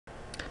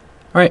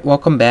Alright,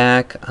 welcome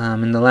back.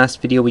 In the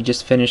last video we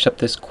just finished up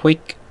this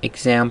quick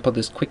example,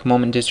 this quick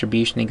moment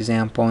distribution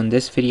example. In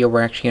this video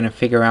we're actually going to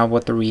figure out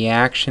what the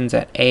reactions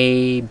at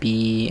A,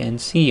 B,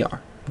 and C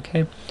are.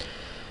 Okay,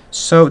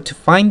 so to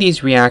find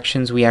these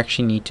reactions we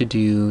actually need to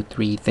do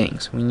three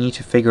things. We need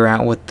to figure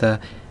out what the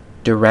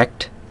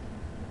direct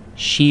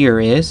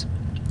shear is,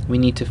 we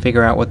need to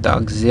figure out what the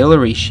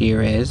auxiliary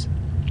shear is,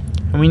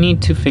 and we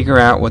need to figure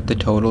out what the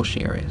total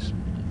shear is,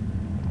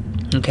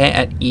 okay,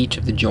 at each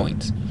of the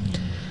joints.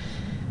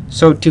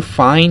 So to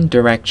find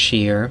direct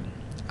shear,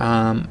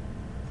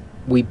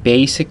 we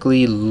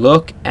basically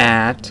look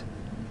at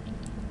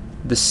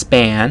the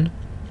span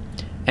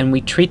and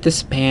we treat the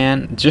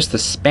span, just the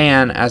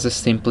span, as a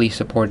simply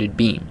supported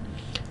beam.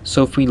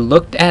 So if we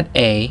looked at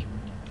A,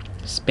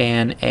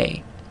 span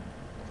A,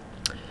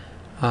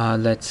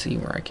 let's see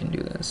where I can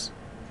do this.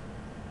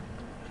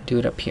 Do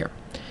it up here.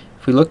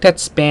 If we looked at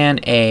span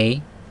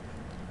A,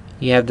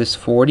 you have this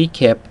 40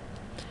 kip,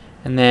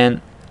 and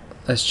then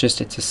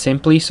it's a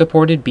simply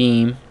supported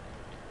beam,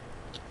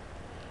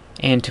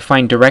 and to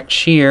find direct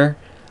shear,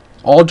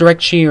 all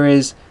direct shear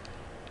is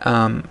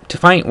to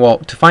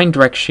find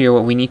direct shear,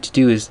 what we need to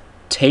do is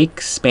take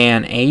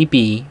span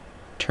AB,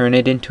 turn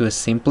it into a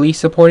simply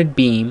supported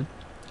beam,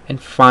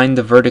 and find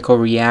the vertical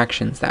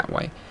reactions that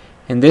way.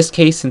 In this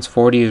case, since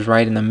 40 is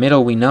right in the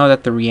middle, we know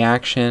that the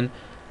reaction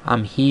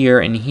here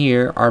and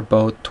here are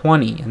both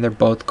 20, and they're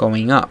both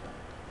going up.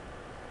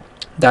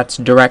 That's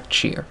direct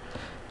shear.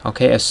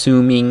 Okay,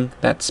 assuming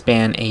that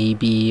span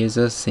AB is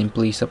a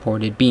simply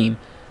supported beam.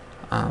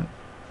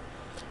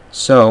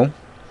 So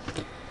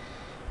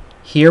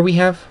here we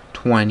have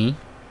 20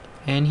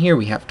 and here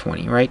we have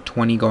 20, right?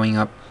 20 going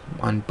up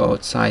on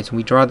both sides.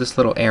 We draw this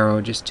little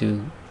arrow just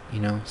to,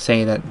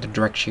 say that the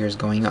direct shear is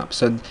going up.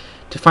 So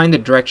to find the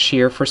direct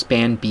shear for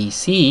span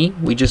BC,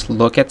 we just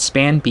look at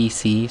span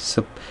BC,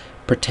 so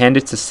pretend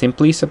it's a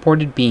simply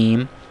supported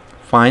beam,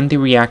 find the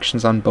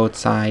reactions on both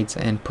sides,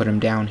 and put them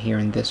down here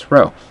in this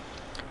row.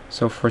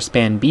 So for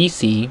span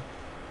BC,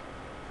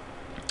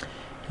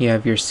 you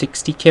have your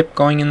 60 kip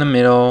going in the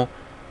middle,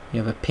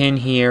 you have a pin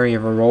here, you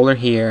have a roller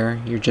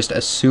here. You're just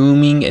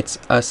assuming it's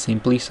a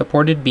simply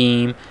supported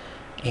beam,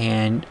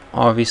 and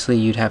obviously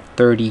you'd have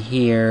 30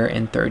 here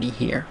and 30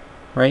 here,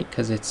 right?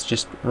 Because it's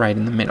just right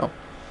in the middle.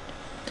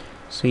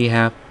 So you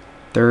have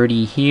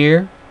 30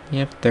 here, you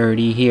have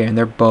 30 here, and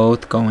they're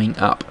both going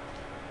up.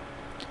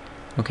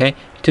 Okay,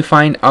 to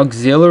find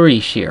auxiliary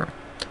shear.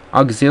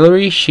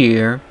 Auxiliary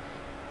shear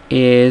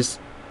is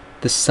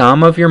the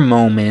sum of your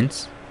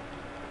moments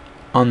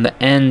on the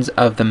ends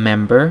of the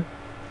member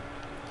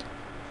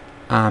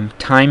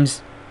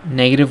times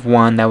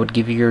 -1, that would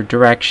give you your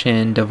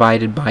direction,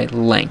 divided by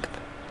length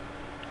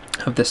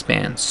of the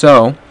span.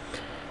 So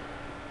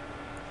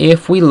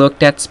if we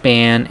looked at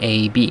span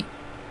AB,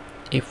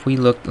 if we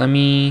looked, let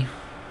me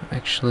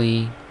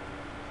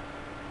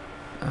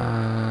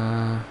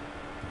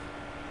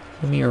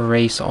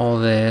erase all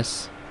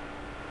this,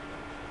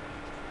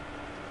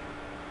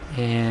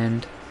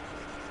 and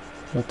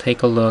we'll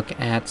take a look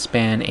at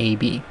span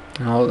AB,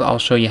 and I'll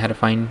show you how to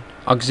find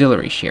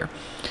auxiliary shear.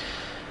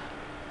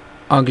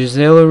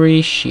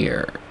 Auxiliary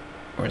shear,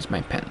 where's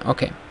my pen?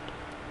 Okay,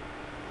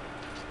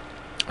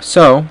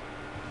 so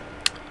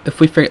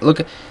if we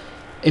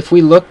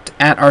looked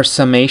at our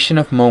summation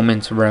of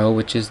moments row,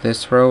 which is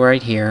this row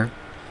right here,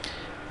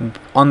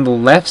 on the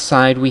left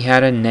side we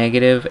had a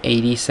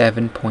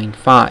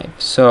 -87.5.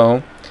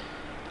 So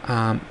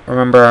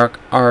remember,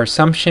 our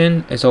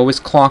assumption is always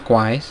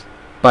clockwise,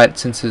 but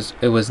since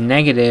it was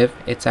negative,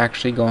 it's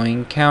actually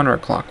going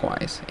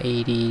counterclockwise.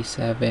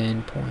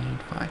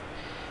 87.5.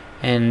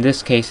 And in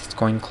this case, it's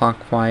going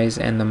clockwise,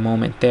 and the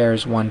moment there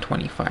is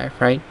 125,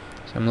 right?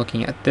 So I'm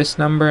looking at this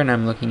number, and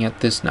I'm looking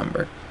at this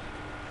number.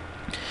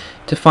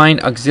 To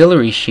find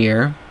auxiliary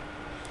shear,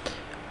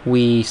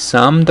 we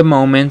sum the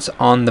moments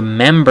on the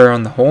member,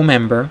 on the whole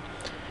member,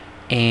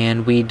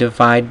 and we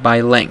divide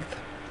by length.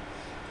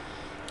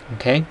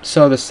 Okay,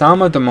 so the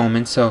sum of the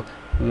moments, so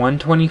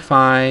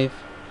 125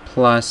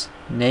 plus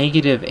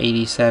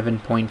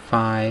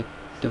 -87.5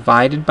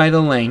 divided by the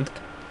length,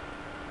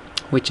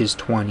 which is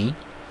 20,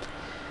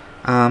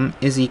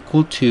 is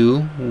equal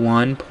to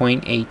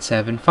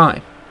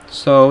 1.875.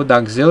 So the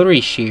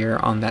auxiliary shear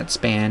on that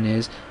span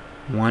is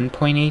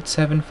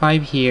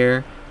 1.875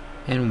 here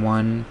and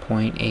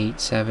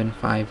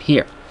 1.875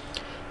 here.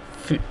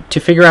 To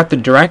figure out the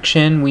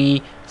direction,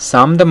 we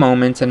sum the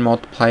moments and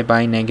multiply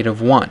by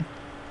 -1.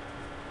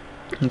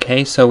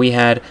 Okay, so we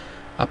had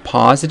a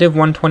positive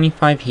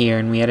 125 here,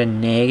 and we had a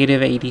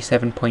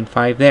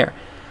 -87.5 there.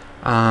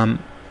 And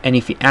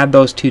if you add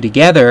those two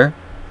together,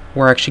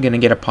 we're actually going to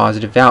get a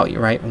positive value,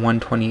 right?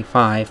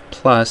 125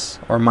 plus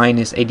or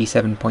minus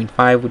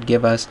 87.5 would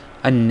give us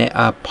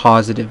a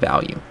positive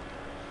value.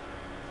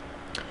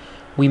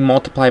 We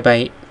multiply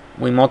that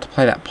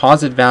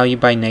positive value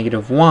by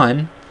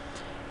 -1,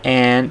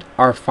 and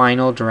our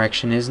final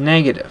direction is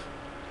negative.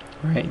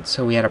 Right,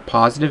 so we had a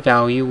positive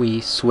value,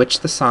 we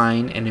switched the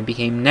sign, and it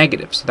became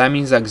negative. So that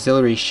means the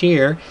auxiliary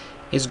shear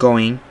is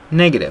going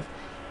negative.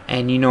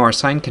 And you know our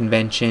sign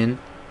convention,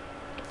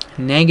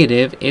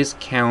 negative is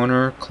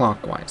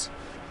counterclockwise.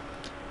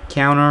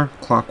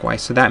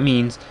 Counterclockwise. So that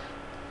means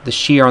the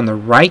shear on the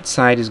right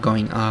side is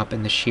going up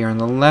and the shear on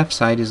the left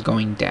side is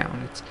going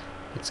down.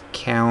 It's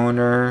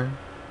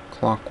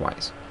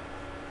counterclockwise.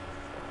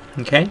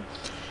 Okay?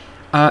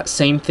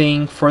 Same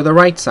thing for the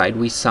right side.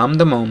 We sum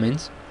the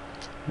moments.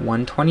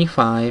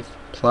 125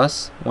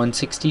 plus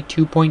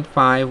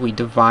 162.5. We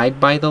divide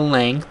by the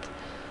length.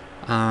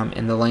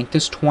 And the length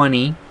is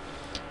 20.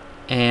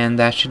 And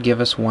that should give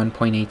us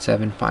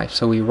 1.875.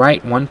 So we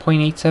write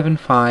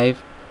 1.875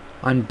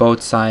 on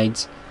both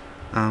sides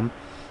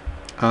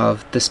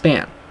of the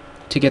span.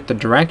 To get the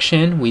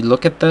direction, we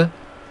look at the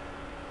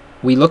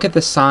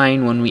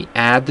sign when we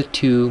add the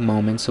two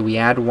moments. So we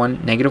add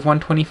negative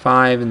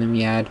 125 and then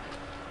we add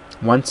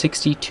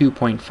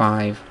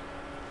 162.5.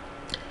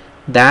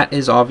 That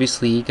is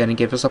obviously going to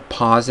give us a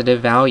positive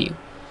value.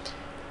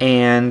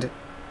 And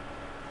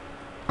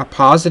a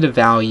positive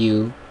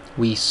value,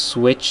 we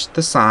switch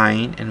the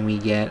sign and we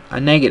get a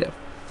negative.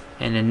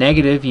 And a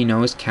negative, you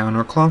know, is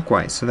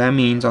counterclockwise. So that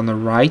means on the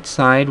right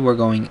side we're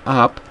going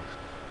up,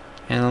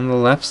 and on the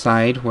left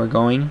side we're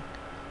going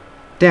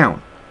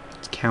down.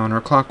 It's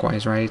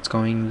counterclockwise, right? It's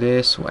going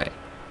this way.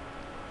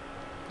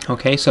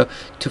 Okay, so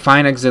to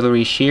find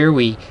auxiliary shear,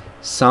 we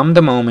sum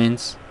the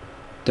moments,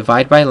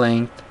 divide by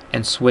length,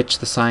 and switch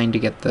the sign to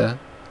get the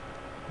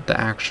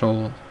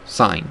actual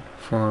sign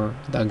for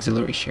the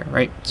auxiliary shear,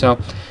 right? So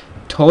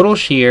total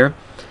shear,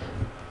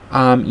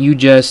 you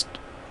just,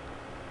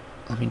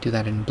 let me do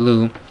that in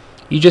blue,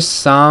 you just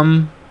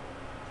sum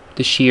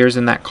the shears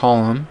in that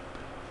column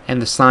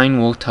and the sign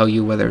will tell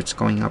you whether it's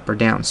going up or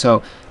down.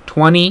 So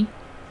 20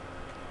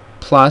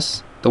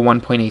 plus the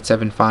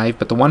 1.875,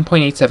 but the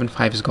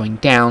 1.875 is going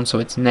down, so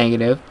it's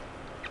negative.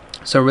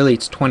 So really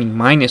it's 20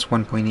 minus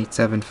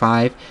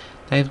 1.875.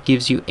 That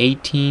gives you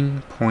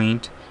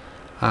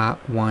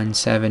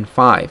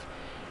 18.175.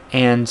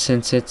 And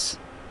since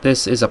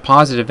this is a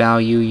positive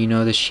value, you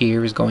know the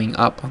shear is going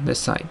up on this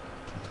side.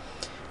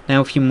 Now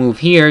if you move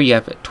here, you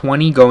have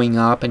 20 going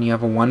up and you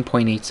have a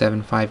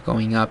 1.875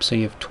 going up, so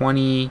you have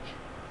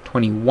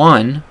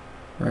 21,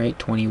 right?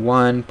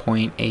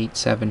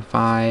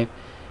 21.875,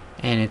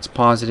 and it's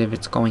positive,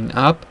 it's going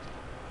up.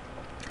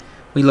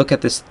 We look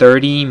at this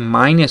 30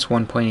 minus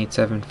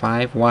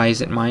 1.875. Why is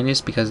it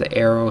minus? Because the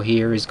arrow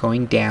here is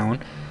going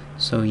down.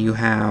 So you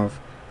have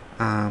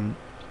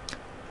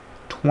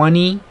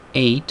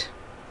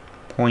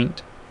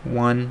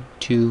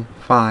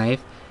 28.125,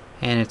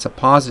 and it's a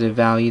positive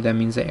value. That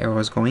means the arrow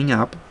is going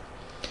up.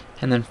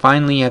 And then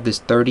finally you have this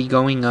 30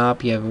 going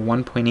up. You have a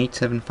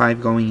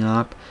 1.875 going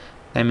up.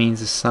 That means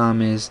the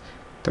sum is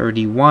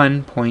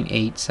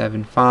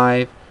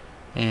 31.875,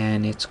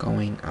 and it's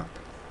going up.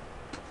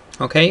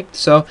 Okay,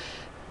 so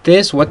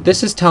what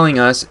this is telling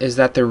us is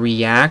that the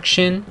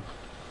reaction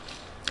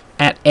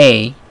at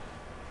A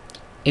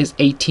is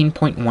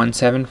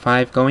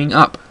 18.175 going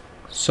up.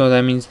 So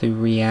that means the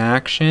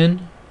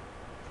reaction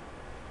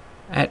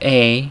at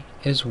A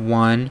is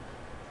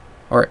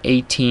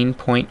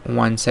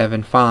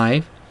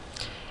 18.175,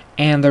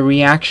 and the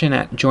reaction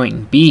at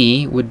joint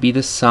B would be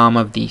the sum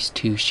of these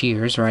two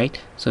shears,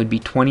 right? So it would be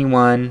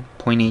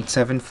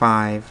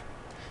 21.875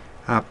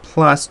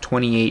 plus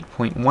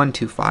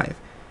 28.125,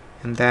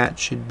 and that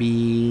should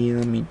be,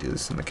 let me do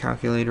this in the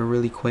calculator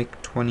really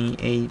quick,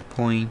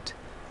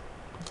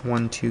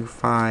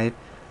 28.125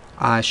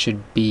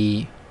 should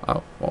be,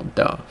 oh well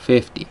duh,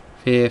 50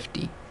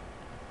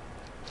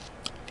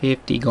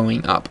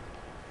 going up,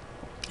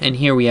 and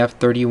here we have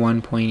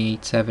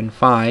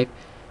 31.875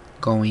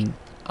 going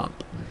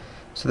up.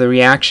 So the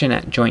reaction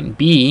at joint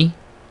B,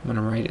 I'm going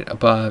to write it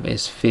above,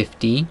 is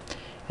 50,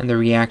 and the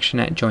reaction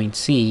at joint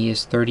C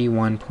is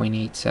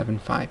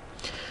 31.875.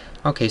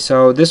 Okay,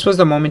 so this was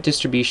the moment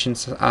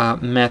distributions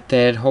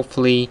method.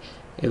 Hopefully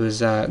it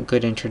was a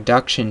good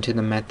introduction to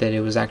the method.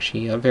 It was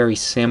actually a very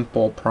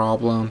simple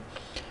problem.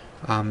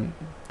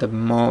 The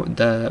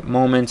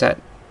moments at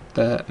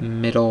the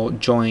middle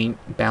joint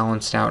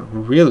balanced out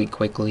really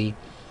quickly.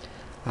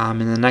 In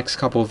the next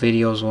couple of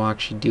videos we'll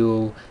actually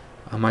do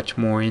a much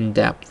more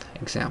in-depth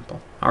example.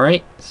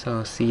 Alright,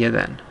 so see you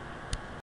then.